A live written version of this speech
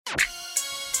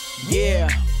Yeah,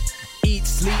 eat,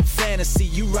 sleep, fantasy,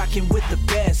 you rockin' with the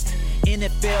best.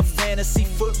 NFL Fantasy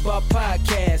Football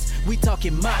Podcast. We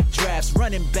talking mock drafts,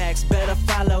 running backs, better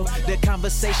follow the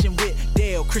conversation with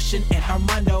Dale, Christian, and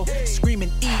Armando.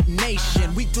 Screaming Eat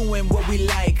Nation, we doing what we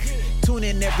like. Tune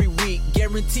in every week,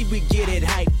 guarantee we get it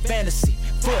hype. Fantasy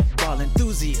football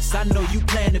enthusiasts, I know you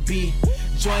plan to be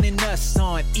joining us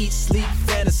on Eat, Sleep,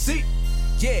 Fantasy.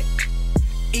 Yeah,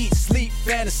 Eat, Sleep,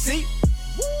 Fantasy.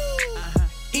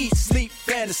 Eat, Sleep,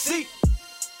 Fantasy.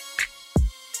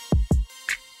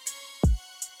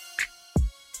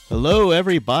 Hello,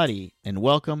 everybody, and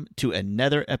welcome to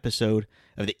another episode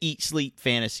of the Eat, Sleep,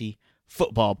 Fantasy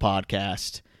Football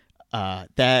Podcast.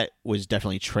 That was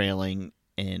definitely trailing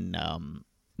in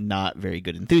not very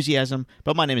good enthusiasm,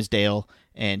 but my name is Dale,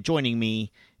 and joining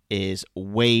me is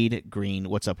Wade Green.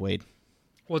 What's up, Wade?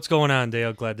 What's going on,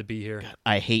 Dale? Glad to be here. God,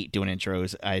 I hate doing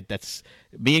intros. That's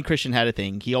me and Christian had a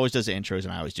thing. He always does the intros,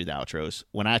 and I always do the outros.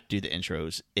 When I do the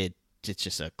intros, it's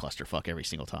just a clusterfuck every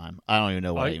single time. I don't even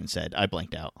know what I even said. I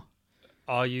blanked out.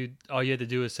 All you had to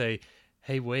do is say,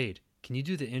 "Hey, Wade, can you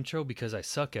do the intro because I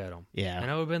suck at them?" Yeah, and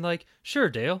I would have been like, "Sure,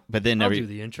 Dale." But then I'll do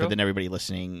the intro. But then everybody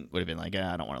listening would have been like,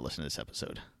 "I don't want to listen to this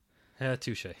episode." Yeah,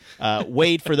 touche.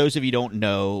 Wade, for those of you who don't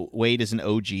know, Wade is an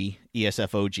OG,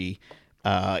 ESF OG.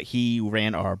 He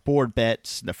ran our board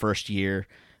bets the first year,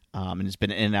 and has been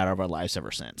in and out of our lives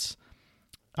ever since.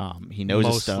 He knows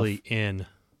his stuff. Mostly in.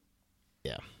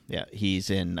 Yeah. He's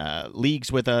in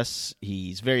leagues with us.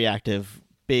 He's very active,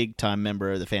 big-time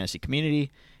member of the fantasy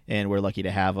community, and we're lucky to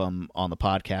have him on the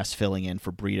podcast filling in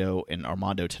for Brito and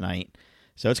Armando tonight.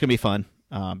 So it's going to be fun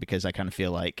because I kind of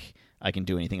feel like I can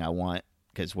do anything I want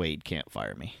because Wade can't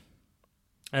fire me.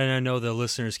 And I know the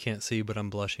listeners can't see, but I'm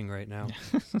blushing right now.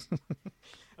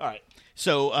 All right.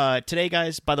 So today,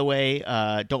 guys, by the way,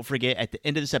 don't forget at the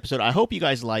end of this episode, I hope you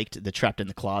guys liked the Trapped in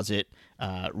the Closet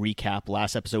recap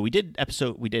last episode. We did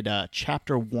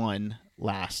chapter 1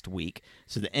 last week.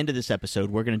 So the end of this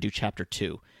episode, we're going to do chapter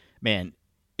 2. Man,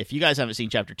 if you guys haven't seen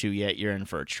chapter 2 yet, you're in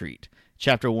for a treat.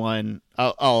 Chapter 1,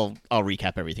 I'll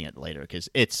recap everything later because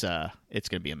it's going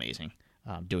to be amazing.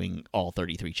 Doing all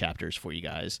 33 chapters for you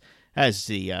guys as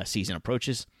the season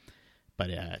approaches.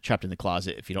 But Trapped in the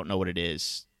Closet, if you don't know what it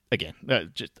is, again,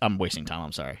 I'm wasting time.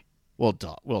 I'm sorry. We'll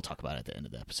talk about it at the end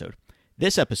of the episode.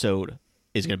 This episode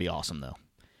is going to be awesome, though.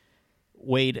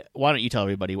 Wade, why don't you tell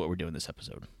everybody what we're doing this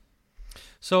episode?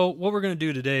 So what we're going to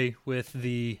do today with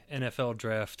the NFL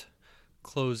draft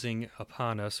closing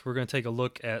upon us, we're going to take a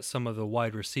look at some of the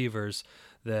wide receivers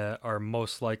that are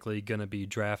most likely going to be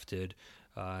drafted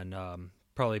on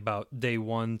probably about day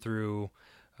 1 through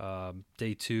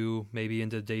day 2, maybe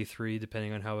into day 3,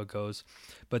 depending on how it goes.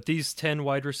 But these 10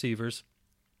 wide receivers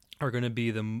are going to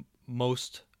be the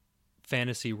most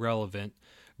fantasy relevant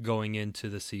going into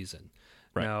the season.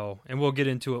 Right. Now, and we'll get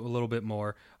into it a little bit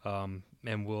more, and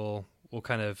we'll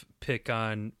kind of pick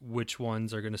on which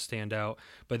ones are going to stand out.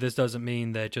 But this doesn't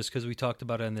mean that just because we talked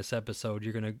about it in this episode,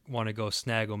 you're going to want to go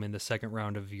snag them in the second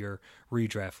round of your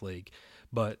redraft league.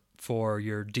 But for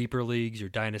your deeper leagues, your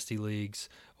dynasty leagues,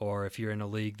 or if you're in a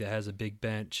league that has a big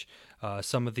bench,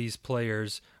 some of these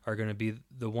players are going to be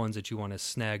the ones that you want to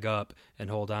snag up and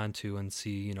hold on to and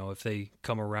see, if they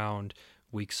come around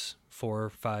weeks 4,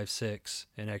 5, 6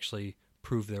 and actually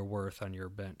prove their worth on your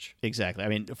bench. Exactly. I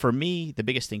mean, for me, the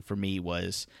biggest thing for me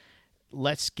was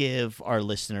let's give our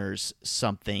listeners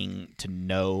something to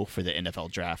know for the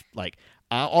NFL draft. Like,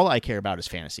 all I care about is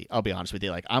fantasy. I'll be honest with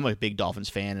you. Like, I'm a big Dolphins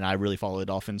fan, and I really follow the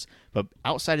Dolphins. But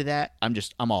outside of that,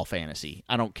 I'm all fantasy.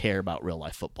 I don't care about real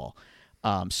life football.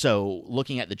 So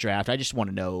looking at the draft, I just want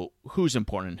to know who's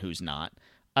important and who's not.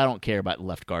 I don't care about the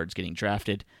left guards getting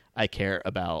drafted. I care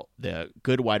about the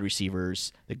good wide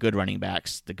receivers, the good running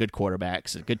backs, the good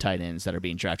quarterbacks, the good tight ends that are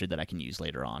being drafted that I can use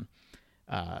later on.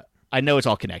 I know it's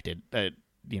all connected.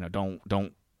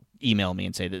 Don't email me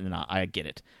and say that they're not. I get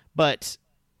it, but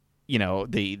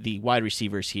the wide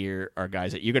receivers here are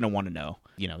guys that you're going to want to know.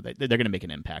 They're going to make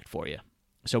an impact for you.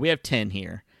 So we have 10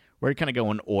 here. We're kind of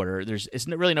going in order. It's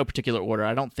really no particular order.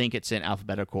 I don't think it's in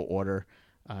alphabetical order.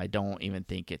 I don't even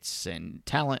think it's in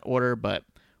talent order, but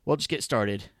we'll just get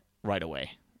started right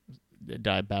away. Did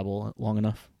I babble long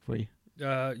enough for you?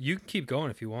 You can keep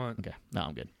going if you want. Okay. No,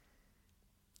 I'm good.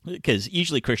 Because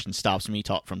usually Christian stops me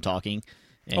from talking.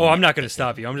 I'm not going to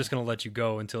stop you. I'm just going to let you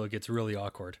go until it gets really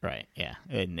awkward. Right, yeah,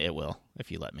 and it will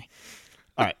if you let me.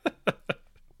 All right.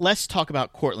 Let's talk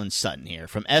about Courtland Sutton here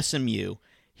from SMU.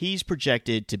 He's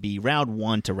projected to be round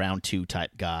 1 to round 2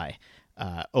 type guy.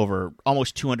 Over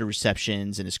almost 200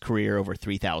 receptions in his career, over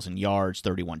 3,000 yards,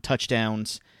 31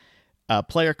 touchdowns.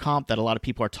 Player comp that a lot of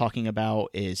people are talking about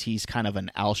is he's kind of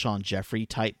an Alshon Jeffrey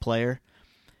type player.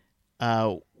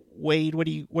 Wade, what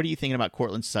are you thinking about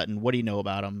Cortland Sutton? What do you know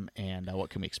about him, and what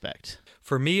can we expect?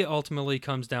 For me, it ultimately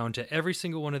comes down to every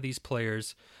single one of these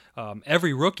players,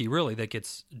 every rookie really that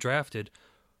gets drafted.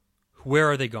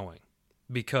 Where are they going?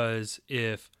 Because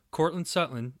if Cortland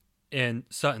Sutton, if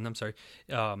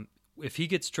he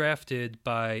gets drafted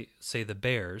by, say, the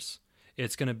Bears,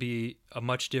 it's going to be a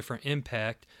much different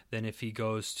impact than if he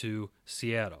goes to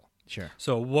Seattle. Sure.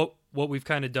 So what we've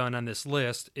kind of done on this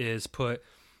list is put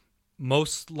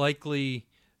most likely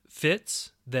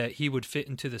fits that he would fit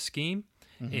into the scheme,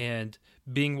 and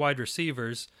being wide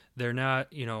receivers, they're not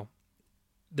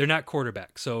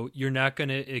quarterbacks, so you're not going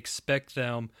to expect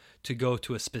them to go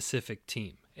to a specific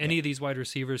team. Any of these wide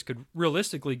receivers could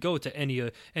realistically go to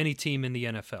any team in the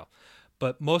NFL,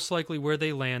 but most likely where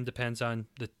they land depends on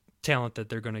the talent that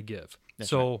they're going to give.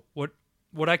 That's so right.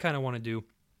 What I kind of want to do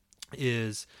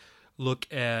is look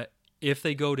at, if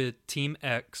they go to Team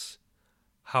X,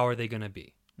 how are they going to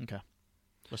be? Okay,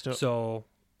 let's do it. So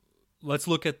let's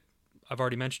look at, I've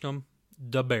already mentioned them,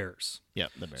 the Bears.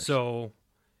 Yep, the Bears. So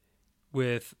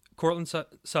with Cortland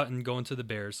Sutton going to the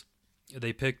Bears,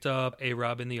 they picked up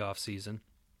A-Rob in the offseason.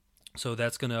 So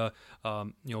that's going to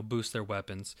boost their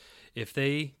weapons. If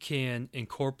they can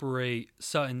incorporate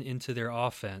Sutton into their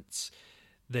offense,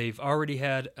 they've already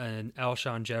had an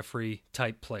Alshon Jeffrey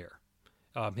type player.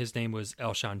 His name was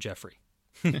Alshon Jeffrey.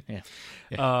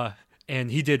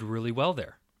 And he did really well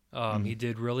there. He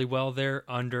did really well there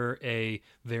under a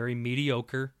very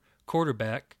mediocre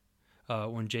quarterback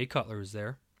when Jay Cutler was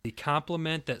there. The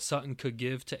compliment that Sutton could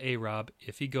give to A-Rob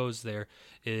if he goes there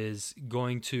is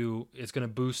going to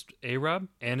boost A-Rob,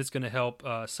 and it's going to help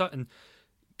Sutton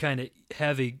kind of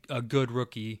have a good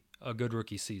rookie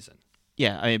season.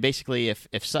 Yeah, I mean, basically,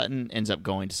 if Sutton ends up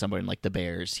going to somebody like the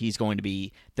Bears, he's going to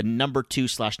be the number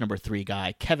 2/number 3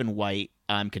 guy. Kevin White,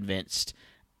 I'm convinced,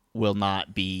 will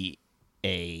not be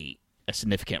a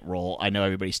significant role. I know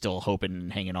everybody's still hoping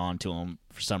and hanging on to him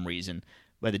for some reason,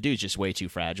 but the dude's just way too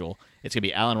fragile. It's going to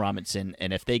be Allen Robinson,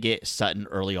 and if they get Sutton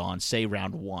early on, say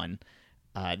round 1,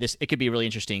 it could be really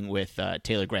interesting with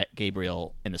Taylor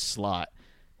Gabriel in the slot.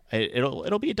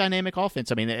 It'll be a dynamic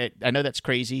offense. I mean, I know that's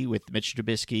crazy with Mitch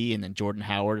Trubisky and then Jordan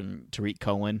Howard and Tariq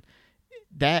Cohen.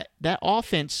 That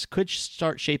offense could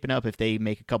start shaping up if they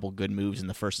make a couple good moves in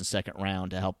the first and second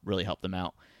round to really help them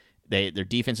out. Their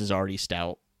defense is already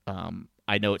stout.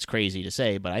 I know it's crazy to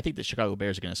say, but I think the Chicago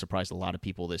Bears are going to surprise a lot of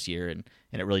people this year, and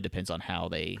it really depends on how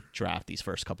they draft these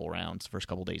first couple rounds, first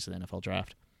couple days of the NFL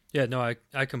draft. Yeah, no,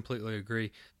 I completely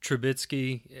agree.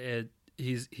 Trubisky,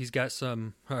 he's got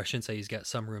some, or I shouldn't say he's got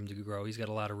some room to grow. He's got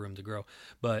a lot of room to grow.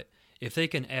 But if they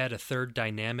can add a third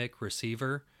dynamic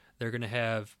receiver, they're going to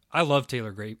have. I love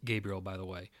Taylor Gabriel, by the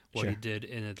way, what he did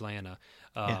in Atlanta.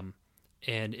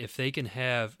 And if they can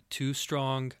have two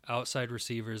strong outside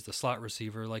receivers, the slot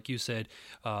receiver, like you said,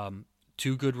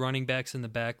 two good running backs in the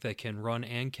back that can run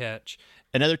and catch.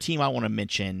 Another team I want to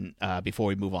mention before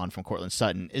we move on from Cortland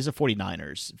Sutton is the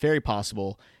 49ers. Very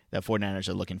possible that 49ers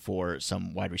are looking for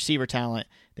some wide receiver talent.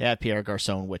 They have Pierre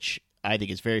Garçon, which I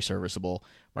think is very serviceable.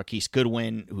 Marquise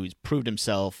Goodwin, who's proved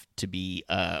himself to be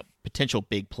a potential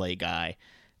big play guy.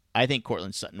 I think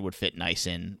Cortland Sutton would fit nice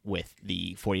in with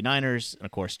the 49ers. And,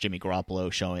 of course, Jimmy Garoppolo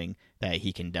showing that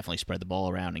he can definitely spread the ball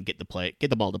around and get the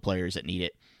ball to players that need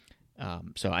it.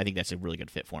 So I think that's a really good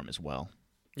fit for him as well.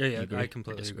 Yeah, I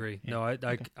completely agree. Yeah. No,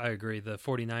 I agree. The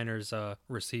 49ers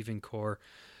receiving core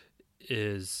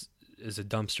is a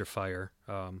dumpster fire.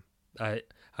 I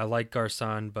like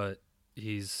Garçon, but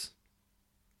he's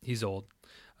old.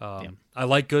 I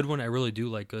like Goodwin. I really do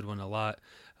like Goodwin a lot.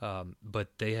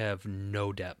 But they have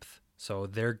no depth. So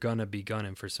they're going to be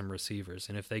gunning for some receivers.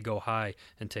 And if they go high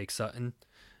and take Sutton,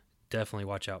 definitely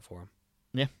watch out for them.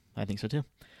 Yeah, I think so too.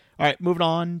 All right, moving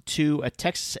on to a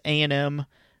Texas A&M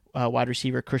wide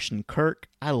receiver, Christian Kirk.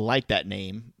 I like that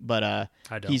name, but I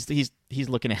don't. He's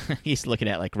looking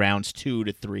at like rounds 2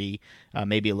 to 3,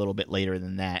 maybe a little bit later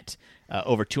than that.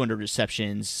 Over 200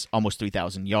 receptions, almost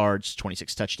 3,000 yards,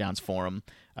 26 touchdowns for him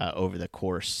over the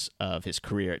course of his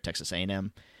career at Texas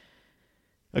A&M.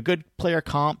 A good player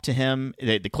comp to him,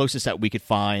 the closest that we could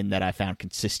find that I found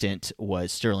consistent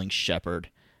was Sterling Shepard.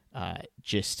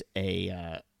 Just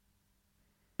a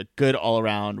good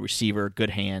all-around receiver, good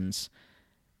hands.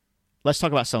 Let's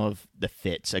talk about some of the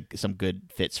fits, some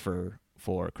good fits for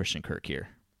Christian Kirk here.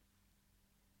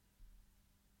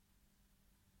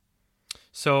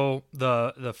 So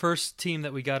the first team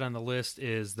that we got on the list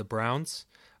is the Browns.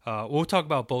 We'll talk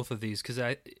about both of these because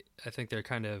I think they're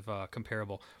kind of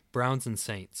comparable. Browns and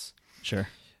Saints. Sure.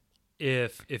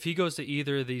 If he goes to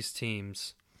either of these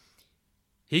teams,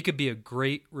 he could be a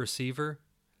great receiver,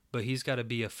 but he's got to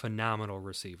be a phenomenal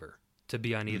receiver. to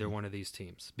be on either one of these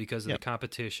teams because of Yep. the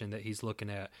competition that he's looking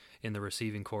at in the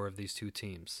receiving core of these two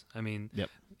teams. I mean,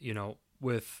 you know,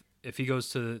 if he goes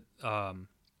to the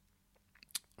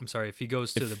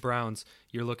Browns,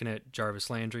 you're looking at Jarvis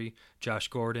Landry, Josh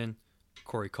Gordon,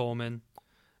 Corey Coleman.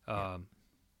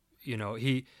 You know,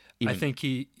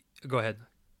 go ahead.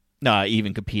 No,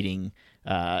 even competing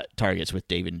targets with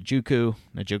David Njoku.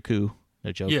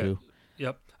 Yeah.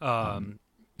 Yep.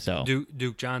 So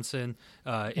Duke Johnson.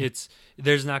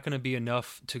 There's not going to be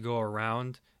enough to go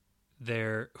around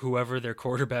whoever their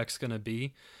quarterback's going to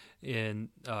be in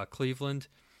Cleveland.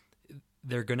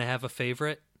 They're going to have a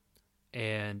favorite,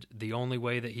 and the only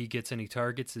way that he gets any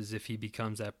targets is if he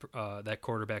becomes that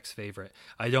quarterback's favorite.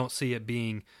 I don't see it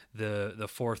being the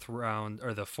fourth round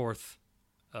or the fourth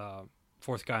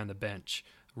guy on the bench,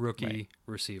 rookie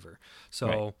receiver.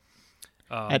 So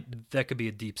that could be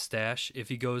a deep stash if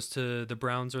he goes to the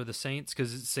Browns or the Saints,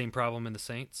 because it's the same problem in the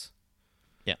Saints.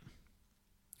 Yeah.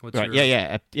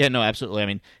 Yeah, no, absolutely. I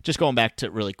mean, just going back to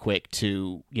really quick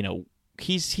to, you know,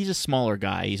 he's a smaller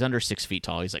guy. He's under 6 feet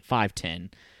tall. He's like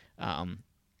 5'10".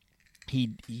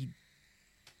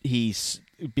 He's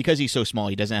because he's so small,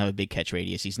 he doesn't have a big catch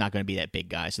radius. He's not going to be that big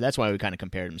guy. So that's why we kind of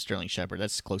compared him to Sterling Shepard.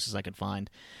 That's as close as I could find.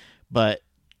 But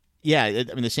yeah,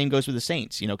 I mean, the same goes with the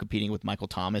Saints, you know, competing with Michael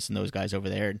Thomas and those guys over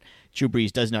there. And Drew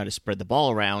Brees does know how to spread the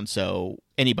ball around, so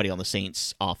anybody on the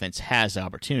Saints offense has the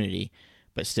opportunity.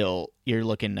 But still, you're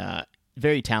looking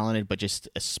very talented, but just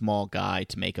a small guy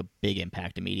to make a big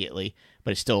impact immediately.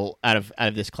 But it's still, out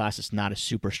of this class, it's not a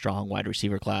super strong wide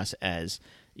receiver class, as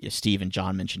Steve and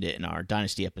John mentioned it in our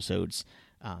Dynasty episodes.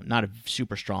 Not a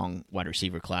super strong wide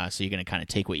receiver class, so you're going to kind of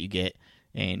take what you get.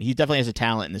 And he definitely has a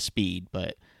talent and the speed,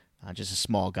 but just a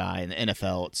small guy. In the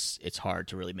NFL, it's hard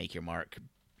to really make your mark.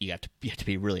 You have to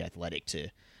be really athletic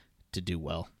to do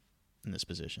well in this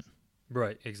position.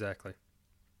 Right, exactly.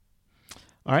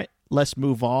 All right, let's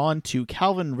move on to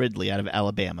Calvin Ridley out of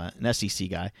Alabama, an SEC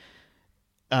guy.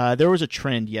 There was a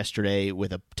trend yesterday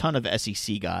with a ton of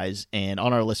SEC guys, and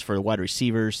on our list for wide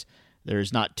receivers,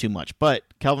 there's not too much. But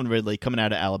Calvin Ridley, coming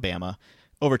out of Alabama,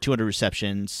 over 200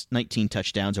 receptions, 19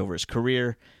 touchdowns over his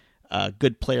career.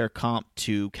 Good player comp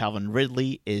to Calvin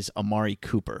Ridley is Amari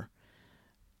Cooper.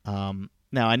 Now,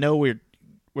 I know we're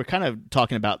kind of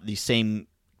talking about the same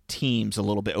teams a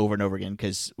little bit over and over again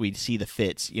because we see the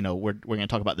fits. You know, we're going to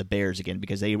talk about the Bears again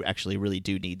because they actually really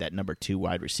do need that number 2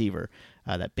 wide receiver,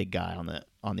 that big guy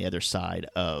on the other side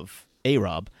of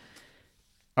A-Rob.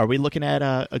 Are we looking at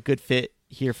a good fit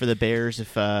here for the Bears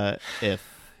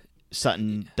if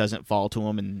Sutton doesn't fall to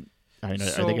them? And are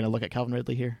they going to look at Calvin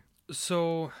Ridley here?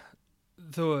 So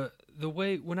the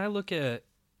way when I look at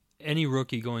any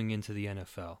rookie going into the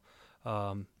NFL,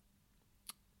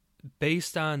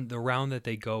 based on the round that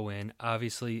they go in,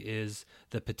 obviously is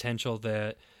the potential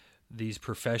that these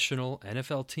professional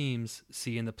NFL teams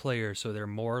see in the player, so they're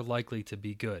more likely to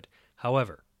be good.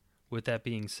 However, with that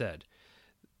being said,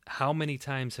 how many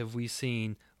times have we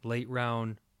seen late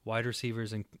round wide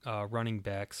receivers and running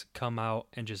backs come out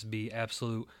and just be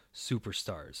absolute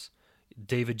superstars?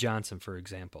 David Johnson, for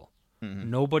example.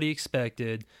 Mm-hmm. Nobody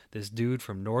expected this dude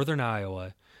from Northern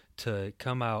Iowa to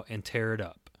come out and tear it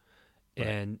up.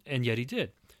 Right. And yet he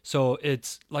did. So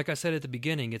it's, like I said at the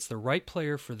beginning, it's the right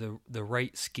player for the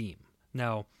right scheme.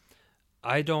 Now,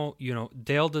 I don't,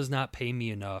 Dale does not pay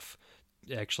me enough,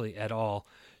 actually, at all,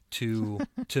 to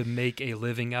make a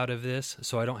living out of this.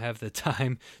 So I don't have the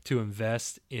time to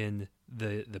invest in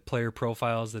the player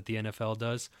profiles that the NFL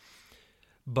does.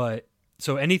 But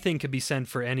so anything could be sent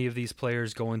for any of these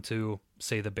players going to,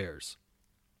 say, the Bears.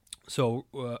 So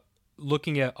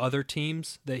looking at other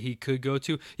teams that he could go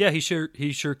to, yeah, he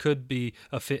sure could be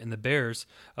a fit in the Bears,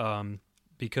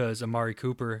 because Amari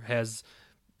Cooper has,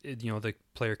 the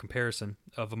player comparison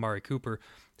of Amari Cooper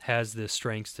has the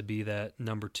strengths to be that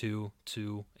number 2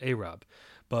 to A-Rob.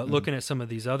 But looking at some of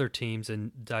these other teams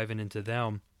and diving into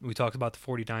them, we talked about the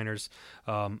 49ers.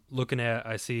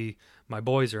 I see my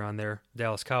boys are on there,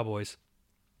 Dallas Cowboys.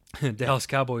 Dallas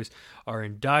Cowboys are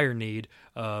in dire need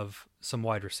of some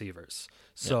wide receivers.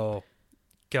 So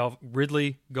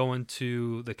Ridley going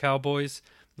to the Cowboys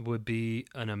would be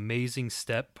an amazing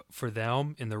step for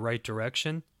them in the right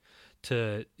direction,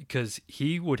 because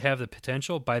he would have the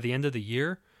potential by the end of the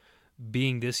year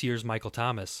being this year's Michael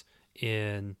Thomas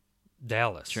in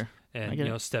Dallas. Sure.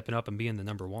 And stepping up and being the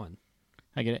number 1.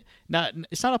 I get it.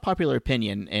 It's not a popular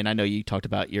opinion, and I know you talked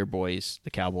about your boys,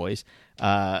 the Cowboys, but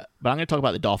I'm going to talk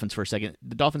about the Dolphins for a second.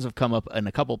 The Dolphins have come up in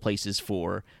a couple places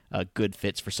for good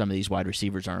fits for some of these wide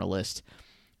receivers on our list.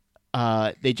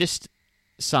 They just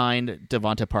signed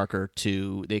Devonta Parker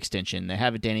to the extension. They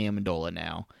have Danny Amendola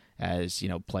now as,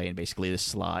 playing basically the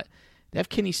slot. They have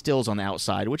Kenny Stills on the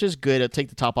outside, which is good. It'll take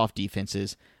the top off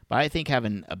defenses. But I think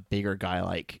having a bigger guy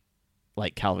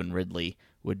like Calvin Ridley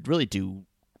would really do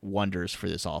wonders for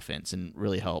this offense and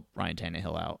really help Ryan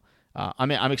Tannehill out.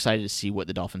 I'm excited to see what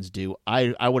the Dolphins do.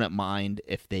 I wouldn't mind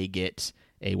if they get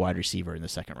a wide receiver in the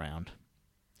second round.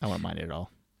 I wouldn't mind it at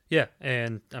all. Yeah,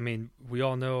 and I mean, we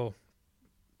all know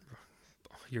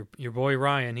your boy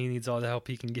Ryan. He needs all the help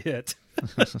he can get.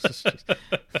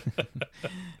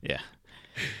 Yeah.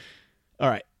 All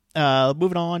right.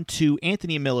 Moving on to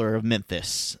Anthony Miller of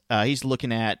Memphis. He's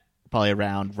looking at probably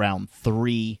around round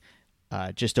 3,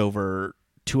 just over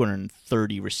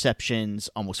 230 receptions,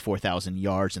 almost 4,000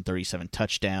 yards, and 37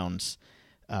 touchdowns.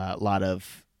 A lot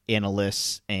of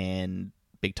analysts and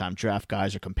big-time draft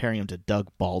guys are comparing him to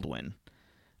Doug Baldwin.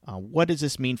 What does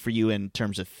this mean for you in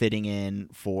terms of fitting in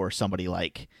for somebody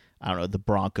like, I don't know, the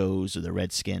Broncos or the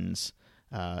Redskins,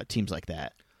 teams like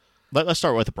that? Let's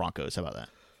start with the Broncos. How about that?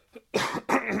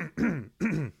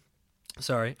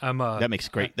 Sorry, that makes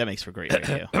for great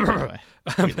radio. By the way.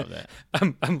 We love that.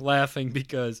 I'm laughing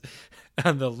because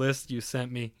on the list you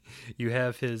sent me, you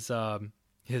have his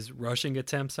rushing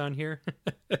attempts on here,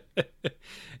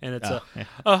 and it's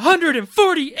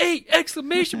 148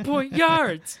 exclamation point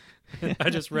yards. I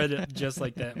just read it just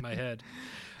like that in my head.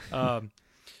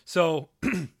 So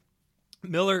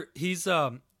Miller, he's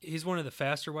one of the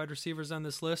faster wide receivers on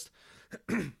this list.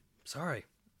 Sorry.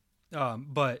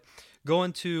 But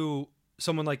going to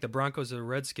someone like the Broncos or the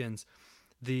Redskins,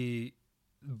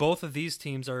 both of these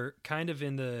teams are kind of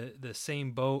in the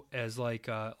same boat as like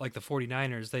the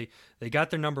 49ers. They got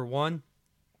their number 1,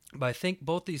 but I think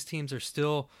both these teams are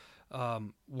still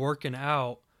working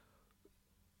out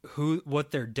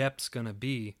what their depth's going to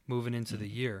be moving into the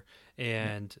year.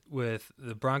 And with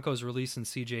the Broncos releasing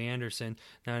C.J. Anderson,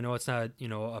 now I know it's not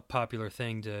a popular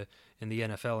thing in the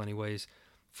NFL anyways,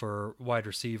 for wide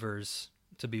receivers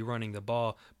to be running the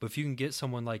ball. But if you can get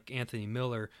someone like Anthony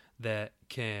Miller that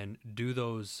can do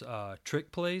those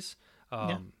trick plays,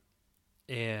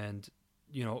 and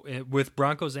with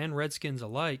Broncos and Redskins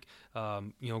alike,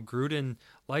 Gruden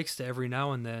likes to every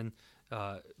now and then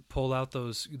pull out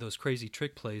those crazy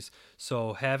trick plays.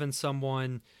 So having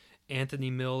someone, Anthony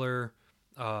Miller,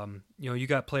 you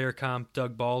got player comp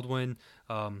Doug Baldwin.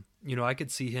 I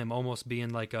could see him almost being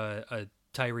like a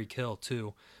Tyreek Hill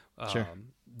too. Sure.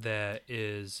 That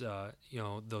is,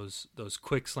 those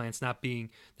quick slants, not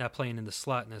playing in the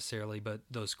slot necessarily, but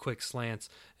those quick slants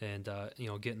and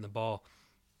getting the ball.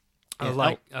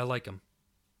 Yeah, I like him.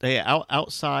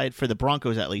 Outside for the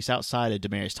Broncos, at least outside of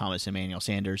Demaryius Thomas and Emmanuel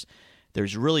Sanders,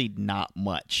 there's really not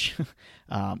much.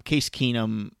 Case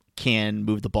Keenum can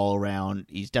move the ball around.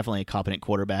 He's definitely a competent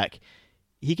quarterback.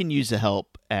 He can use the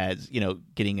help as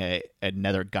getting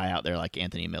another guy out there like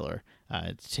Anthony Miller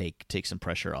to take some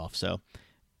pressure off. So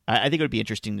I think it would be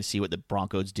interesting to see what the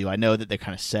Broncos do. I know that they're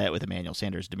kind of set with Emmanuel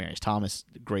Sanders, Demaryius Thomas,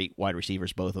 great wide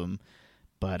receivers, both of them.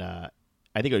 But I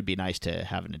think it would be nice to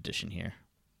have an addition here.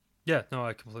 Yeah, no,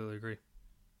 I completely agree.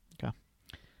 Okay.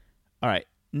 All right.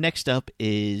 Next up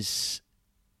is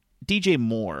DJ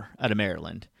Moore out of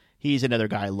Maryland. He's another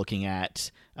guy looking at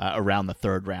around the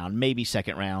third round, maybe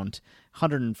second round.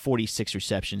 146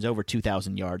 receptions, over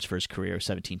 2,000 yards for his career,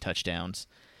 17 touchdowns.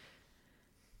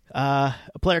 A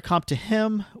player comp to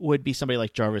him would be somebody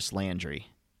like Jarvis Landry.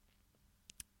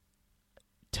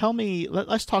 Tell me,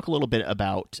 let's talk a little bit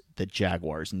about the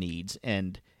Jaguars' needs,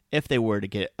 and if they were to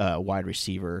get a wide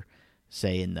receiver,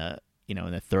 say in the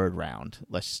third round.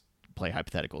 Let's play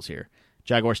hypotheticals here.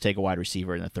 Jaguars take a wide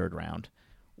receiver in the third round.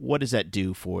 What does that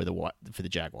do for the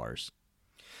Jaguars?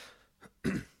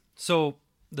 So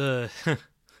the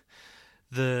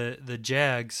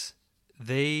Jags,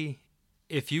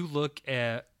 if you look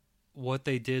at what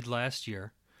they did last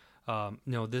year,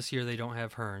 this year they don't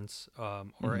have Hearns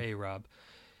or A-Rob.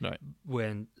 Right.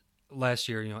 When last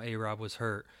year, A-Rob was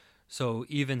hurt. So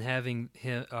even having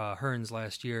Hearns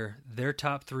last year, their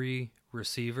top 3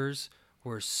 receivers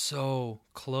were so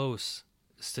close,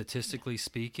 statistically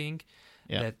speaking,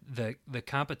 that the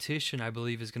competition, I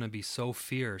believe, is going to be so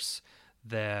fierce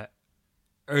or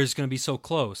is going to be so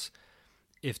close.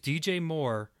 If DJ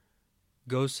Moore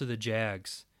goes to the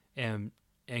Jags and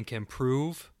can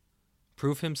prove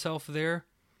himself there,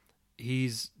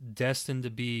 he's destined to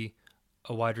be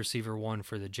a wide receiver 1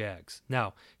 for the Jags.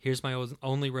 Now, here's my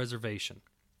only reservation.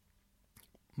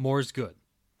 Moore's good,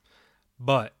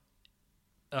 but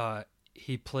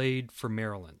he played for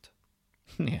Maryland.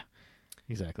 Yeah,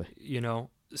 exactly.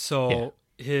 So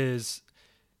his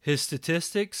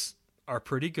statistics are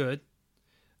pretty good,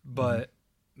 but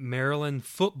Maryland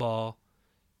football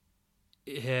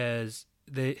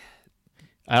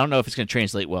I don't know if it's going to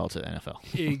translate well to the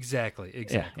NFL. Exactly.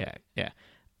 Yeah.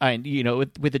 And,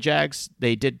 with the Jags,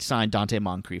 they did sign Dante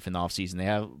Moncrief in the offseason. They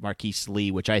have Marquise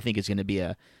Lee, which I think is going to be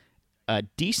a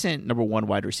decent number one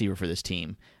wide receiver for this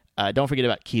team. Don't forget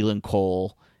about Keelan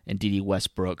Cole and D.D.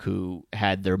 Westbrook, who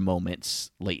had their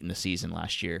moments late in the season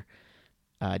last year.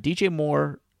 DJ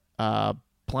Moore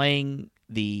playing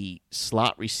the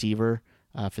slot receiver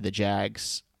for the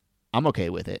Jags, I'm okay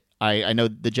with it. I know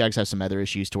the Jags have some other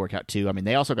issues to work out too. I mean,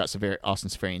 they also got Austin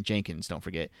Seferian-Jenkins, don't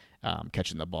forget,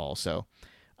 catching the ball. So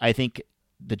I think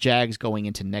the Jags going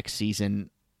into next season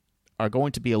are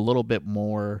going to be a little bit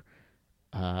more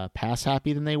pass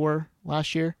happy than they were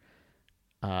last year.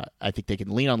 I think they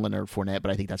can lean on Leonard Fournette,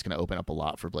 but I think that's going to open up a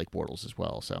lot for Blake Bortles as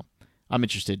well. So I'm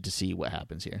interested to see what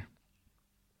happens here.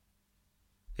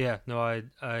 Yeah, no,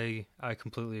 I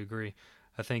completely agree.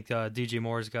 I think DJ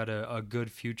Moore's got a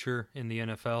good future in the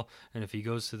NFL, and if he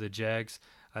goes to the Jags,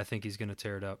 I think he's going to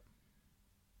tear it up.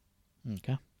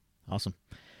 Okay, awesome.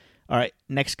 All right,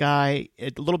 next guy,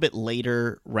 a little bit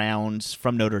later rounds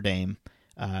from Notre Dame,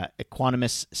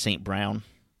 Equanimus St. Brown.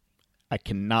 I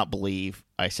cannot believe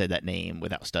I said that name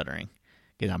without stuttering,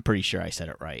 because I'm pretty sure I said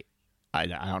it right. I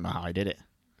don't know how I did it.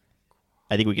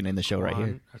 I think we can end the show right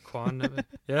here.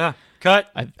 Yeah, cut.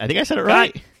 I think I said it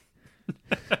right.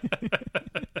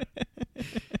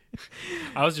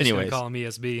 I was just going to call him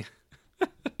ESB.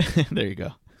 There you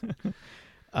go.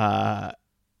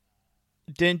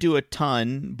 Didn't do a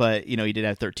ton, but he did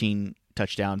have 13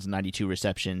 touchdowns and 92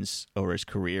 receptions over his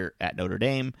career at Notre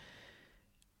Dame.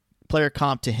 Player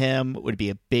comp to him would be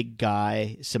a big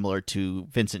guy similar to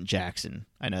Vincent Jackson.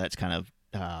 I know that's kind of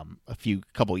a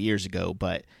couple years ago,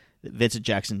 but Vincent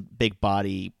Jackson, big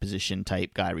body position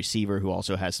type guy, receiver who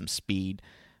also has some speed.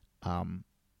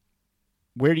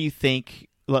 Where do you think?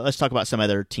 Let's talk about some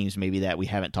other teams maybe that we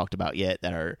haven't talked about yet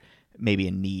that are maybe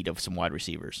in need of some wide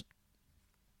receivers.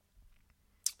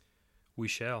 We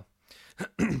shall.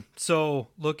 So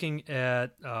looking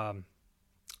at,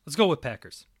 let's go with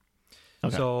Packers.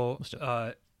 Okay. So,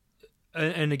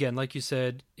 and again, like you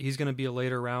said, he's going to be a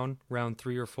later round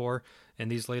 3 or 4, and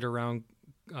these later round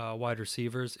wide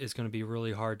receivers is going to be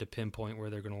really hard to pinpoint where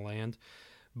they're going to land.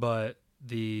 But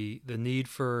the need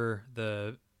for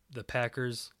the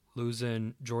Packers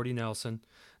losing Jordy Nelson,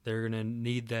 they're going to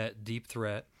need that deep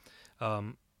threat.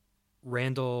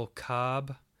 Randall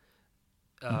Cobb,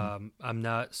 I'm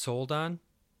not sold on.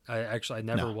 I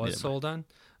never was sold on.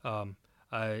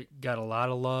 I got a lot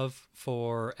of love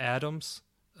for Adams.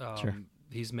 Sure.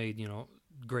 He's made,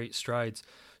 great strides.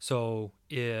 So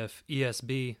if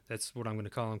ESB, that's what I'm going to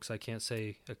call him because I can't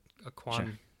say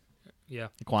Sure. Yeah.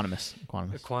 Equanimus.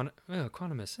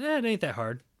 Equanimus. It ain't that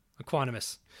hard.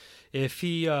 Equanimus. If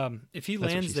he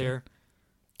lands there,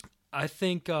 I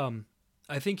think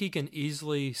he can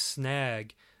easily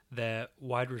snag that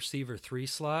wide receiver 3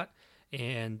 slot,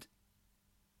 and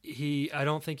I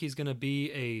don't think he's going to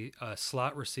be a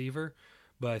slot receiver,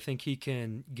 but I think he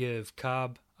can give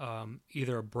Cobb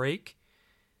either a break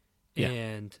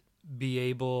and be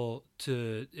able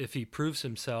to, if he proves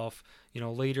himself,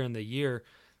 later in the year,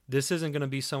 this isn't going to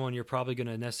be someone you're probably going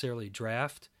to necessarily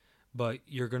draft, but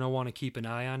you're going to want to keep an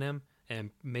eye on him and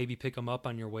maybe pick him up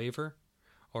on your waiver,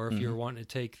 or if you're wanting to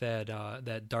take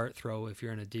that dart throw if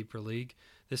you're in a deeper league,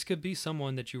 this could be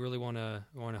someone that you really want to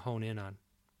hone in on.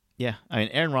 Yeah, I mean,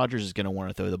 Aaron Rodgers is going to want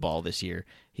to throw the ball this year.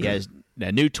 He has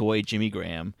a new toy, Jimmy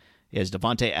Graham. He has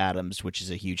Devontae Adams, which is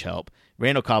a huge help.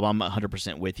 Randall Cobb, I'm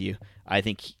 100% with you. I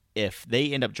think if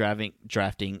they end up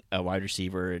drafting a wide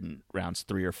receiver in rounds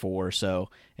 3 or 4 or so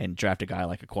and draft a guy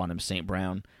like Equanimus St.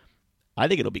 Brown, I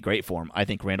think it'll be great for him. I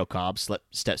think Randall Cobb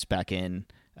steps back in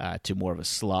to more of a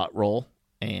slot role,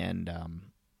 and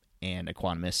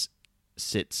Equanimus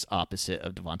sits opposite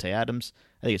of Devontae Adams.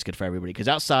 I think it's good for everybody because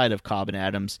outside of Cobb and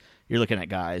Adams, you're looking at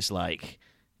guys like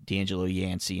D'Angelo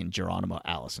Yancey and Geronimo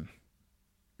Allison.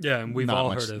 Yeah, and we've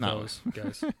all heard of those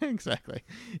guys. Exactly.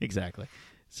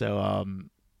 So,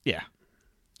 yeah.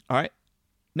 All right.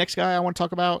 Next guy I want to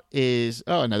talk about is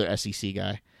another SEC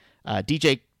guy,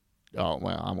 DJ. Oh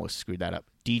well, I almost screwed that up.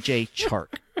 DJ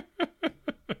Chark.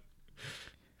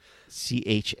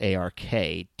 CHARK.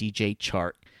 DJ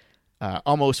Chark.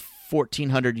 Almost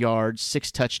 1,400 yards,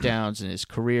 6 touchdowns in his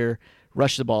career.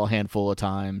 Rushed the ball a handful of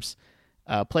times.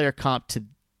 Player comp to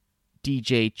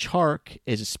DJ Chark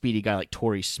is a speedy guy like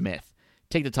Torrey Smith.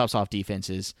 Take the tops off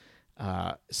defenses.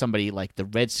 Somebody like the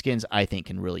Redskins, I think,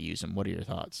 can really use him. What are your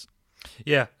thoughts?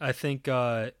 Yeah, I think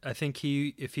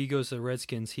if he goes to the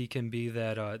Redskins, he can be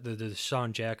that the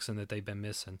Deshaun Jackson that they've been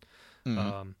missing.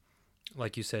 Mm-hmm.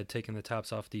 Like you said, taking the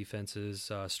tops off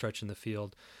defenses, stretching the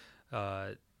field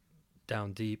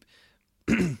down deep.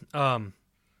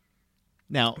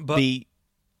 Now, But-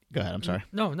 go ahead. I'm sorry.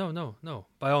 No.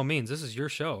 By all means, this is your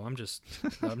show. I'm just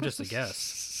a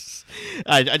guest.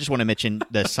 I just want to mention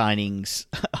the signings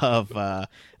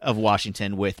of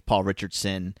Washington with Paul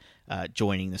Richardson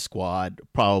joining the squad,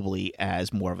 probably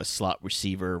as more of a slot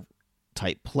receiver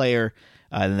type player.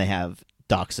 Then they have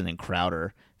Doxson and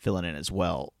Crowder filling in as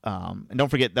well. And don't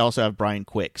forget, they also have Brian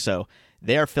Quick. So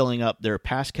they are filling up their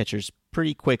pass catchers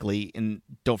pretty quickly. And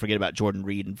don't forget about Jordan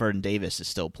Reed, and Vernon Davis is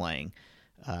still playing.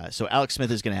 So Alex Smith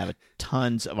is going to have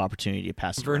tons of opportunity to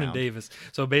pass Vernon around. Davis.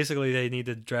 So basically, they need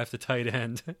to draft a tight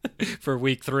end for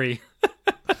week 3.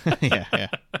 yeah,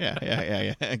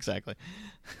 exactly.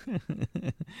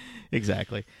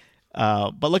 Exactly.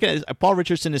 But look at it, Paul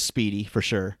Richardson is speedy for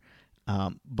sure.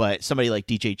 But somebody like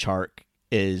DJ Chark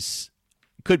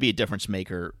could be a difference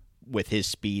maker with his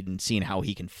speed and seeing how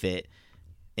he can fit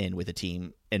in with a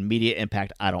team. Immediate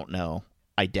impact, I don't know.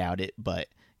 I doubt it, but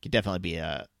could definitely be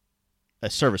a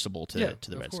serviceable to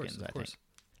the Redskins, I think.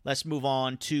 Let's move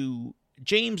on to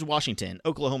James Washington,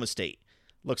 Oklahoma State.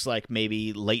 Looks like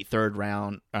maybe late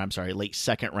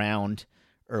second round,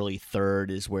 early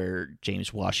third is where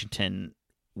James Washington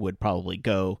would probably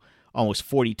go. Almost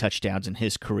 40 touchdowns in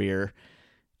his career.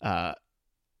 Man,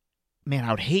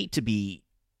 I would hate to be...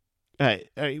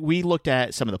 we looked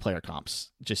at some of the player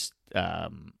comps.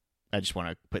 I just want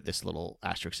to put this little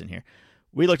asterisk in here.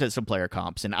 We looked at some player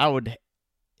comps, and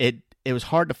it was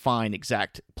hard to find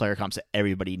exact player comps that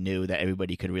everybody knew, that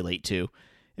everybody could relate to.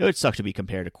 It would suck to be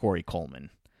compared to Corey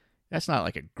Coleman. That's not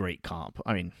like a great comp.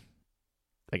 I mean,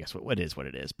 I guess what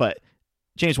it is. But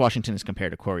James Washington is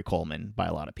compared to Corey Coleman by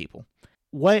a lot of people.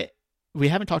 We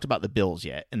haven't talked about the Bills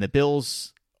yet, and the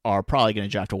Bills are probably going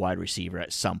to draft a wide receiver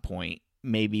at some point,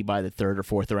 maybe by the third or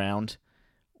fourth round.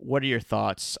 What are your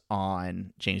thoughts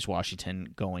on James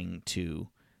Washington going to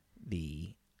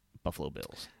the Buffalo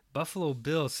Bills? Buffalo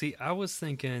Bills. See, I was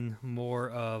thinking more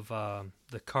of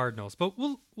the Cardinals, but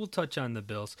we'll touch on the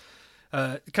Bills.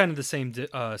 Kind of the same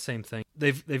thing.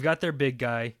 They've got their big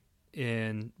guy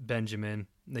in Benjamin.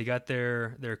 They got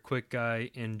their quick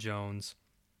guy in Jones.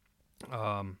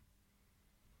 I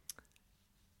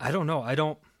don't know. I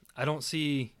don't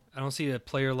see a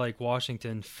player like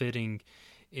Washington fitting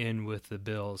in with the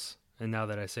Bills. And now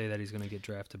that I say that, he's going to get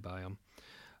drafted by them.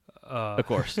 Of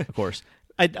course.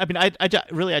 I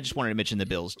just wanted to mention the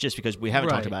Bills just because we haven't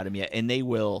talked about them yet, and they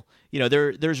will.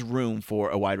 There's room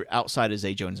for a wide outside of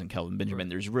Zay Jones and Kelvin Benjamin.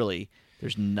 Right.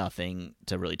 There's nothing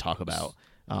to really talk about.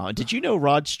 Did you know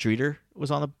Rod Streeter was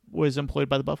employed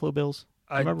by the Buffalo Bills?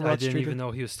 I didn't Streeter? even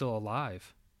know he was still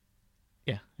alive.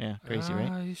 Yeah, crazy,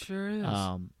 right? He sure is.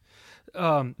 Yeah.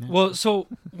 Well, so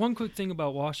one quick thing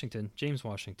about Washington, James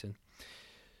Washington.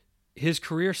 His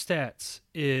career stats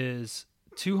is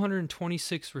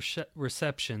 226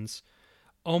 receptions,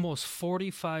 almost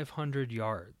 4,500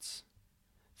 yards,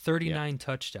 39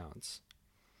 touchdowns.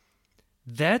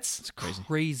 That's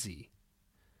crazy.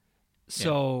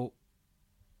 So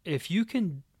if you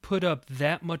can put up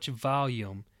that much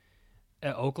volume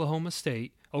at Oklahoma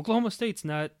State's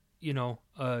not,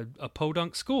 a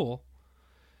podunk school.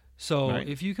 So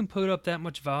if you can put up that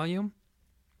much volume,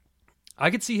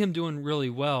 I could see him doing really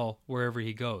well wherever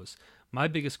he goes. My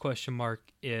biggest question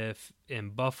mark in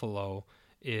Buffalo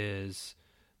is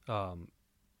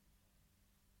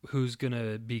who's going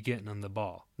to be getting him the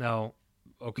ball. Now,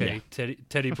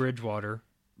 Teddy Bridgewater,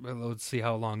 let's see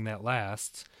how long that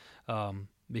lasts,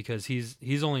 because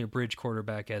he's only a bridge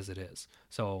quarterback as it is.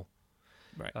 So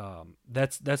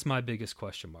that's my biggest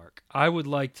question mark. I would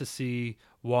like to see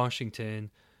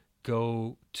Washington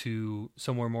go to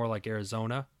somewhere more like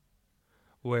Arizona,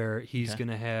 where he's going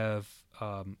to have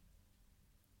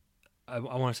I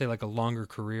want to say like a longer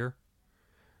career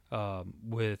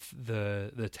with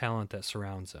the talent that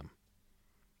surrounds him.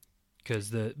 Because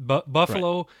the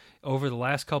Buffalo over the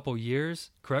last couple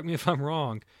years, correct me if I'm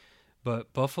wrong,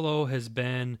 but Buffalo has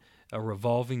been a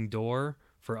revolving door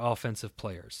for offensive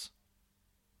players.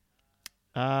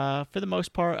 For the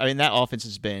most part, I mean, that offense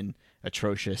has been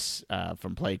atrocious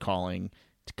from play calling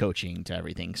to coaching to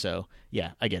everything. So,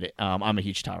 yeah, I get it. I'm a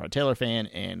huge Tyrod Taylor fan,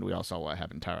 and we all saw what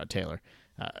happened to Tyrod Taylor,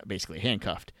 basically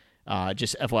handcuffed.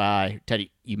 Just FYI,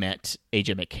 Teddy, you met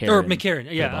A.J. McCarron. Or McCarron,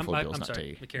 yeah, I'm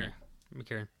sorry. McCarron. Yeah.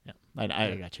 McCarron. Yeah,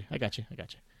 I got you.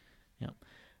 Yeah.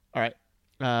 All right,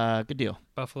 good deal.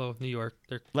 Buffalo, New York,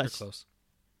 they're close.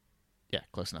 Yeah,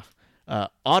 close enough.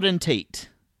 Auden Tate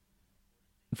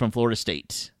from Florida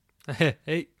State.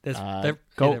 Hey, that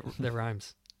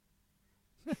rhymes.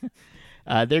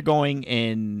 They're going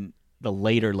in the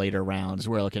later rounds.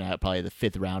 We're looking at probably the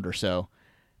fifth round or so.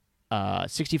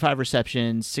 65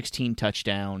 receptions, 16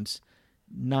 touchdowns.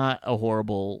 Not a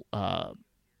horrible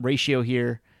ratio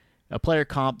here. A player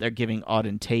comp they're giving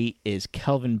Auden Tate is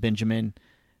Kelvin Benjamin,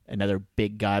 another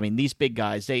big guy. I mean, these big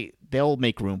guys, they'll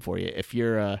make room for you. If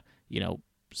you're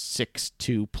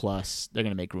 6'2 plus, they're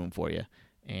going to make room for you.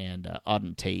 And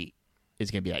Auden Tate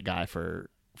is going to be that guy for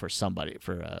somebody,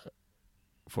 for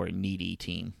a needy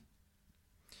team.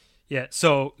 Yeah,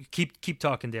 so keep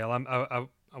talking, Dale. I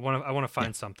want to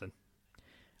find something.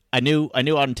 I knew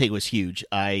Auden Tate was huge.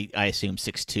 I assumed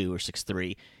 6'2 or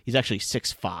 6'3. He's actually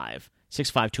 6'5",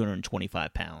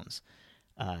 225 pounds.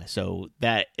 So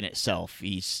that in itself,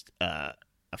 he's a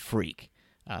freak.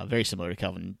 Very similar to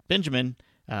Kelvin Benjamin.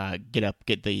 Get up,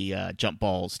 get the jump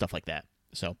balls, stuff like that.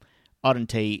 So Auden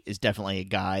Tate is definitely a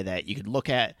guy that you could look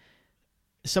at.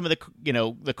 Some of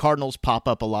the Cardinals pop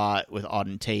up a lot with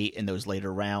Auden Tate in those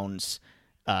later rounds.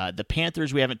 The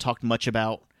Panthers we haven't talked much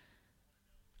about.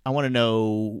 I want to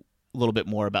know a little bit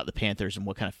more about the Panthers and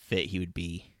what kind of fit he would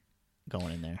be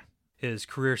going in there. His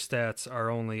career stats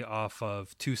are only off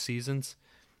of 2 seasons,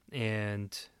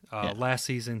 and last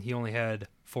season he only had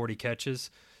 40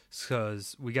 catches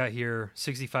because we got here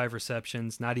 65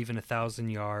 receptions, not even 1,000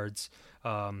 yards,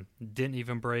 didn't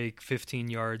even break 15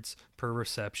 yards per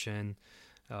reception.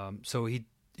 So he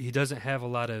doesn't have a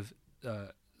lot of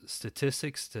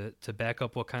statistics to back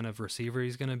up what kind of receiver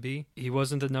he's going to be. He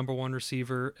wasn't the number 1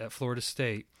 receiver at Florida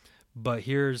State, but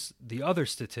here's the other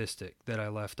statistic that I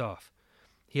left off.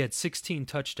 He had 16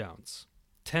 touchdowns,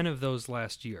 10 of those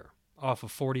last year, off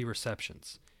of 40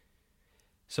 receptions.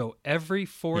 So every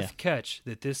fourth catch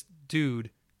that this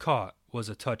dude caught was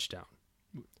a touchdown.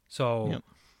 So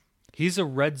he's a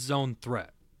red zone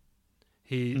threat.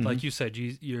 He, like you said,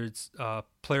 you're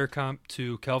player comp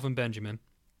to Kelvin Benjamin.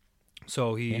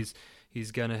 So he's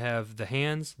going to have the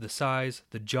hands, the size,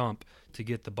 the jump to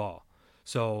get the ball.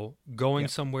 So going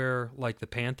somewhere like the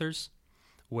Panthers,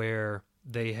 where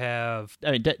they have...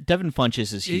 I mean, Devin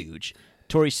Funchess is huge.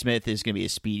 Torrey Smith is going to be a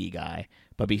speedy guy.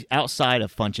 But outside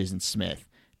of Funchess and Smith,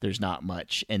 there's not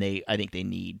much. And I think they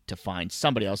need to find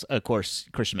somebody else. Of course,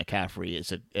 Christian McCaffrey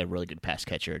is a really good pass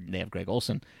catcher. And they have Greg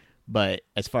Olsen. But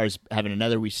as far as having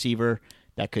another receiver,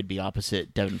 that could be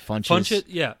opposite Devin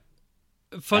Funchess.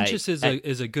 Funchess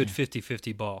is a good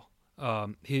 50-50 ball.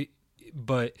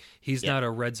 But he's not a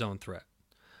red zone threat.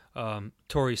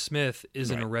 Torrey Smith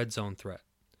isn't a red zone threat.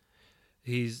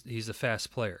 He's a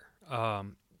fast player.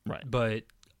 But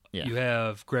you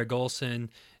have Greg Olsen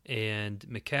and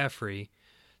McCaffrey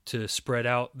to spread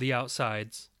out the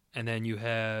outsides, and then you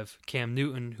have Cam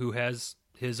Newton, who has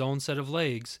his own set of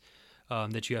legs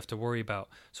that you have to worry about.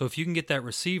 So if you can get that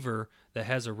receiver that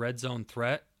has a red zone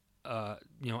threat,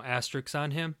 asterisks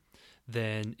on him,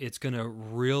 then it's going to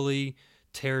really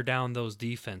tear down those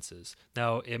defenses.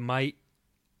 Now, it might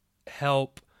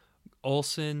help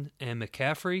Olsen and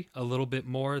McCaffrey a little bit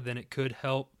more than it could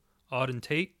help Auden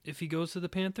Tate if he goes to the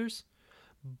Panthers.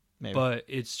 Maybe. But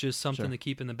it's just something to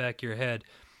keep in the back of your head.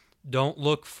 Don't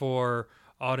look for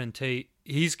Auden Tate.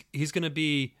 He's going to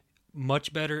be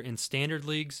much better in standard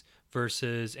leagues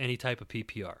versus any type of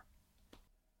PPR.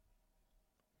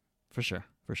 For sure.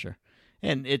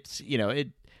 And it's,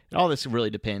 all this really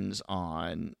depends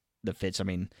on the fits. I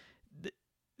mean,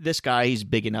 this guy, he's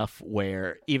big enough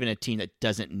where even a team that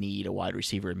doesn't need a wide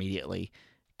receiver immediately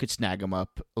could snag him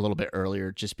up a little bit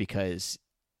earlier just because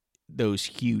those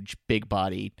huge,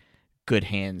 big-bodied, good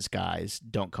hands guys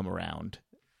don't come around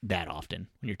that often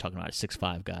when you're talking about a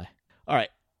 6'5" guy. All right.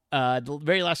 The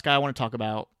very last guy I want to talk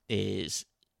about is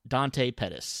Dante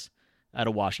Pettis out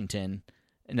of Washington,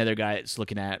 another guy that's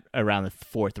looking at around the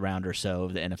 4th round or so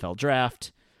of the NFL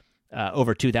draft.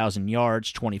 Over 2,000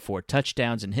 yards, 24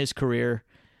 touchdowns in his career.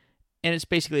 And it's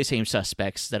basically the same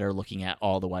suspects that are looking at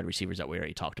all the wide receivers that we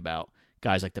already talked about.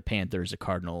 Guys like the Panthers, the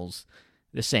Cardinals,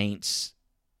 the Saints,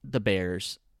 the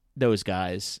Bears, those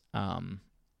guys.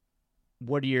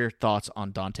 What are your thoughts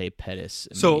on Dante Pettis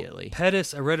immediately? So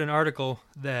Pettis, I read an article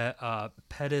that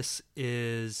Pettis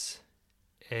is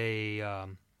a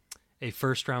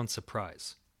first-round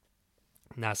surprise.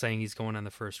 I'm not saying he's going on the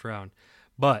first round,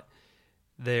 but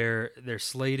they're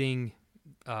slating.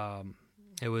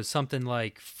 It was something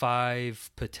like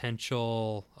 5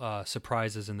 potential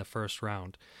surprises in the first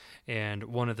round, and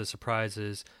one of the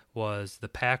surprises was the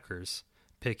Packers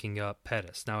picking up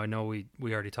Pettis. Now, I know we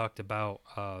already talked about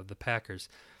the Packers,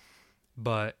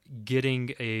 but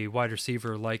getting a wide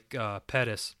receiver like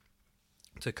Pettis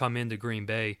to come into Green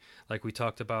Bay, like we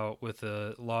talked about with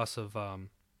the loss of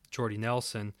Jordy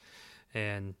Nelson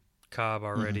and Cobb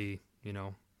already,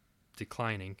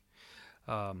 declining.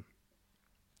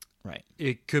 Right.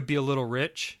 It could be a little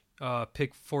rich,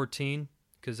 pick 14,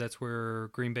 because that's where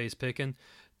Green Bay's picking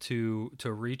to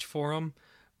reach for him.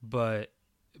 But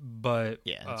but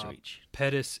Yeah, that's a reach.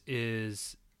 Pettis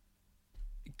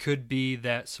could be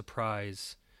that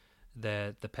surprise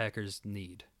that the Packers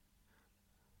need.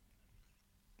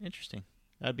 Interesting.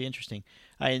 That'd be interesting.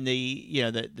 And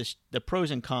the pros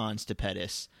and cons to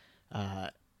Pettis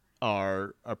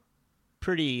are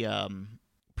pretty.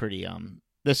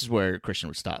 This is where Christian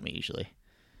would stop me usually.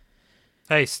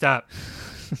 Hey, stop!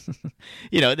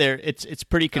 It's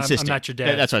pretty consistent. I'm not your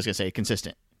dad. That's what I was gonna say.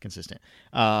 Consistent. His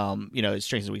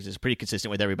strengths and weaknesses is pretty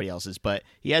consistent with everybody else's, but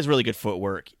he has really good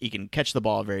footwork. He can catch the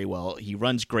ball very well. He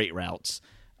runs great routes,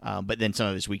 but then some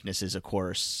of his weaknesses, of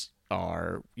course,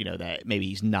 are that maybe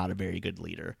he's not a very good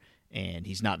leader and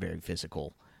he's not very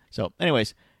physical. So,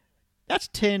 anyways, that's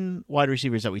 10 wide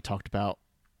receivers that we talked about.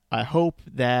 I hope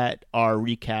that our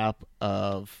recap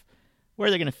of where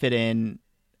they're going to fit in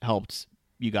helped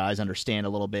you guys understand a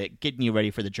little bit, getting you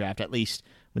ready for the draft, at least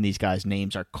when these guys'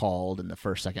 names are called in the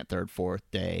first, second, third, fourth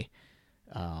day.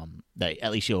 That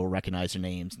at least you'll recognize their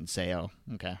names and say, oh,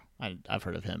 okay, I've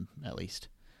heard of him at least.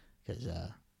 Because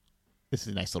this is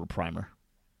a nice little primer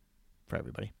for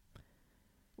everybody.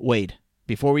 Wade,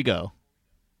 before we go,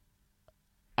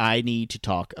 I need to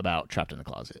talk about Trapped in the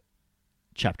Closet,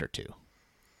 Chapter 2.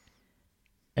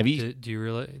 Have you? Do you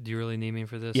really need me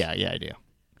for this? Yeah, I do.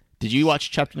 Did you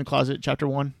watch Trapped in the Closet, Chapter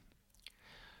 1?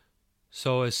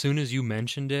 So as soon as you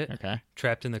mentioned it, okay.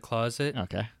 Trapped in the Closet,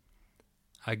 okay,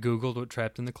 I Googled what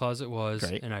Trapped in the Closet was,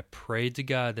 Great. and I prayed to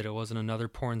God that it wasn't another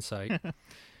porn site.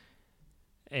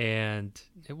 And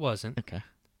it wasn't. Okay.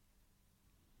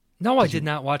 No, I did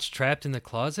not watch Trapped in the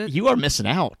Closet. You are missing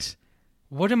out.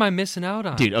 What am I missing out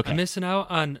on? Dude, okay. I'm missing out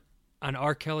on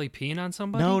R. Kelly peeing on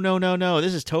somebody? No.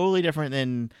 This is totally different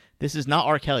than... This is not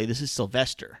R. Kelly. This is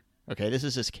Sylvester. Okay, this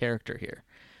is his character here.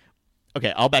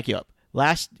 Okay, I'll back you up.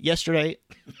 Yesterday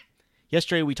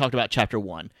we talked about Chapter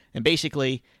 1. And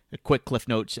basically, a quick cliff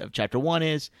notes of Chapter 1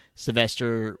 is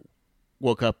Sylvester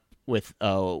woke up with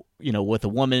a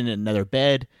woman in another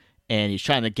bed, and he's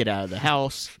trying to get out of the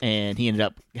house, and he ended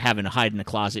up having to hide in a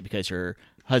closet because her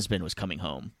husband was coming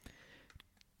home.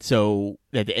 So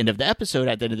at the end of the episode,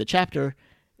 at the end of the chapter,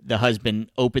 the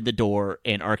husband opened the door,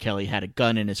 and R. Kelly had a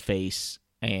gun in his face,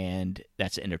 and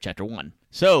that's the end of Chapter 1.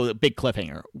 So the big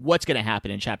cliffhanger. What's going to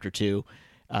happen in Chapter 2?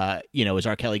 Is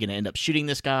R. Kelly going to end up shooting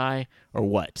this guy or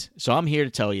what? So I'm here to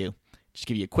tell you, just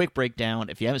give you a quick breakdown.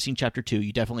 If you haven't seen Chapter 2,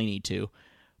 you definitely need to.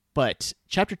 But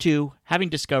Chapter 2, having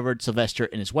discovered Sylvester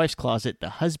in his wife's closet, the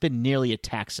husband nearly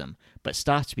attacks him, but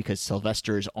stops because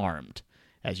Sylvester is armed.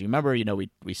 As you remember,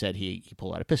 we said he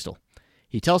pulled out a pistol.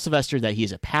 He tells Sylvester that he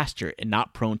is a pastor and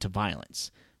not prone to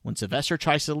violence. When Sylvester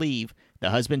tries to leave, the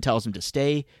husband tells him to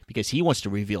stay because he wants to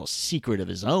reveal a secret of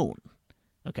his own.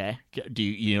 Okay? Do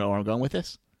you know where I'm going with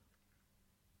this?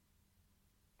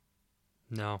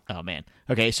 No. Oh, man.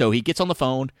 Okay, so he gets on the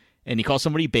phone, and he calls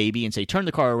somebody baby and say, turn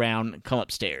the car around and come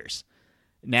upstairs.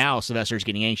 Now Sylvester's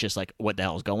getting anxious, like, what the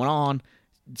hell is going on?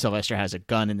 Sylvester has a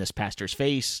gun in this pastor's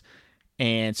face,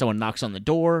 and someone knocks on the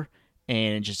door,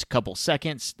 and in just a couple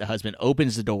seconds, the husband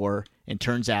opens the door and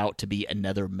turns out to be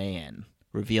another man,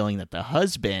 revealing that the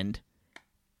husband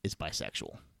is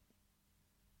bisexual.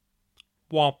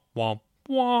 Womp, womp,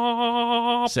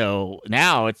 womp. So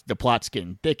now the plot's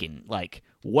getting thick, and like,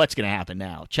 what's going to happen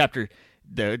now?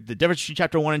 The difference between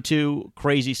Chapter 1 and 2,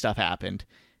 crazy stuff happened.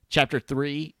 Chapter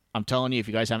 3, I'm telling you, if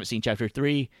you guys haven't seen Chapter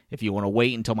 3, if you want to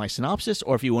wait until my synopsis,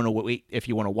 or if you want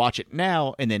to watch it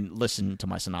now and then listen to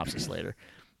my synopsis later.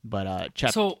 But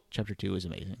Chapter 2 is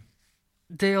amazing.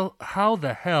 Dale, how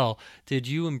the hell did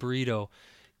you and Burrito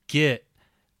get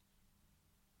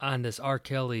on this R.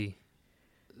 Kelly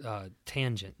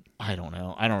tangent? I don't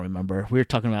know. I don't remember. We were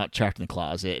talking about Trapped in the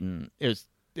Closet, and it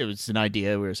was an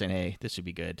idea. We were saying, hey, this would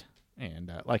be good,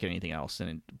 and like anything else, and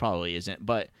it probably isn't.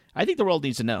 But I think the world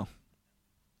needs to know.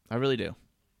 I really do.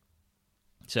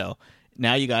 So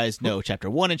now you guys know Chapter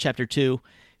 1 and Chapter 2.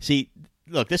 See,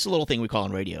 look, this is a little thing we call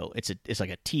on radio. It's like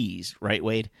a tease, right,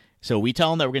 Wade? So we tell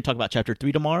them that we're going to talk about Chapter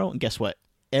 3 tomorrow, and guess what?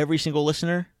 Every single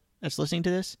listener that's listening to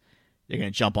this, they're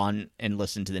going to jump on and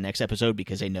listen to the next episode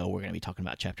because they know we're going to be talking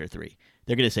about Chapter 3.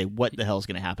 They're going to say, what the hell is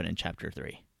going to happen in Chapter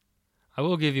 3? I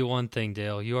will give you one thing,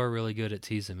 Dale. You are really good at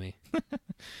teasing me.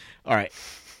 All right.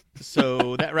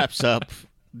 So that wraps up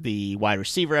the wide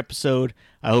receiver episode.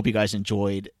 I hope you guys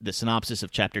enjoyed the synopsis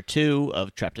of Chapter 2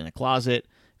 of Trapped in the Closet.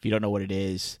 If you don't know what it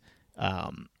is,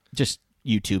 just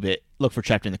YouTube it. Look for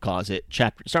Trapped in the Closet.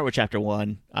 Start with Chapter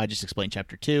 1. I just explained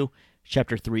Chapter 2.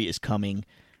 Chapter 3 is coming.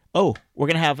 Oh, we're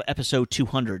going to have episode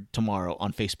 200 tomorrow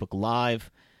on Facebook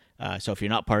Live. So if you're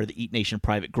not part of the Eat Nation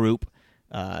private group,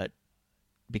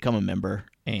 become a member,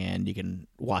 and you can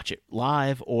watch it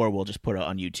live, or we'll just put it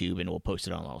on YouTube, and we'll post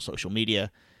it on all social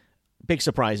media. big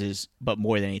surprises, but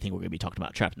more than anything, we're going to be talking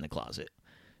about Trapped in the Closet.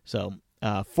 So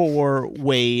for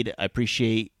Wade, I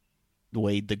appreciate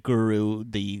Wade, the guru,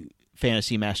 the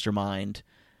fantasy mastermind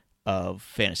of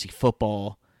fantasy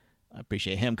football. I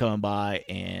appreciate him coming by,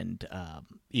 and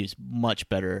he's much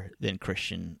better than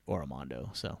Christian or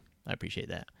Armando, so I appreciate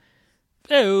that.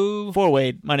 Hello. For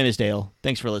Wade, my name is Dale.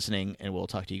 Thanks for listening, and we'll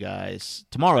talk to you guys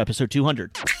tomorrow, episode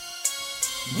 200.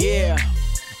 Yeah.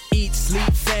 Eat,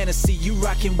 sleep, fantasy, you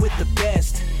rockin' with the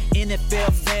best.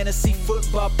 NFL Fantasy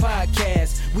Football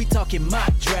Podcast. We talking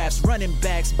mock drafts, running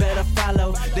backs, better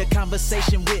follow the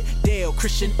conversation with Dale,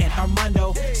 Christian, and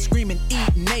Armando. Screaming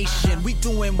Eat Nation, we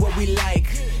doing what we like.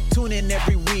 Tune in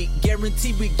every week,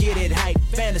 guarantee we get it hype.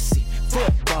 Fantasy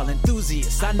football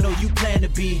enthusiasts, I know you plan to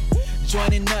be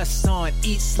joining us on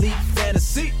Eat, Sleep,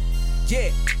 Fantasy.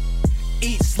 Yeah,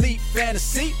 Eat, Sleep,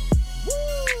 Fantasy.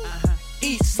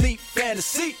 Eat, Sleep,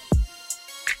 Fantasy.